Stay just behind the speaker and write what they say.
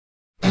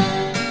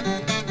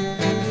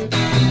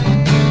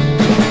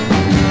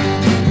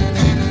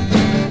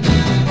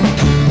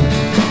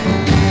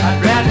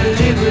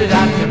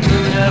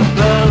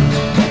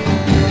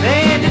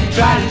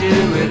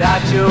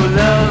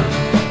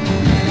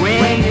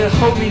you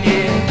hold me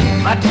near,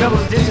 my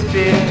troubles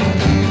disappear.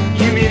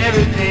 You mean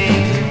everything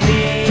to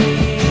me.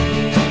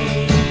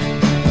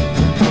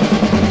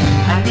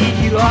 I need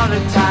you all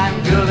the time,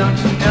 girl, don't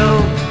you know?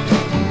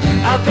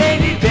 Oh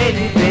baby,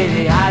 baby,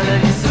 baby, I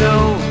love you so.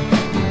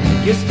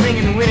 You're spring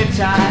and winter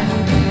time,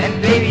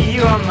 and baby,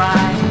 you are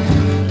mine.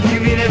 You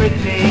mean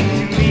everything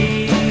to me.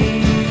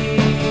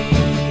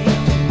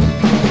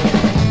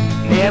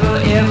 Never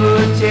ever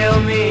tell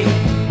me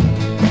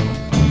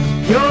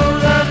your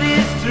love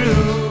is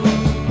through,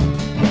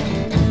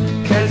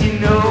 'cause you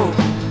know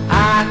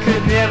I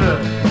could never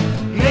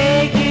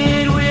make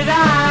it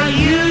without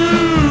you.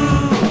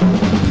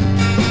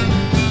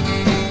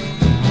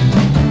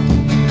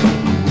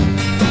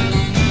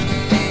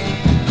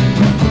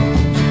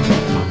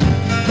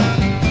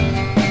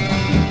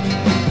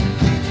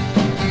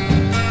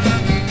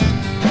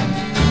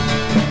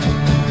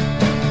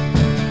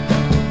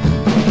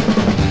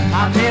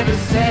 I'm never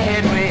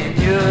sad when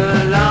you're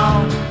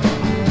alone.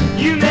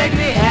 You make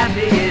me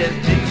happy if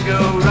things go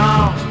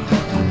wrong.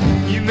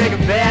 You make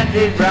a bad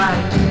day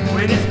bright.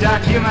 When it's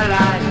dark, you're my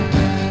light.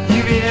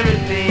 You mean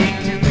everything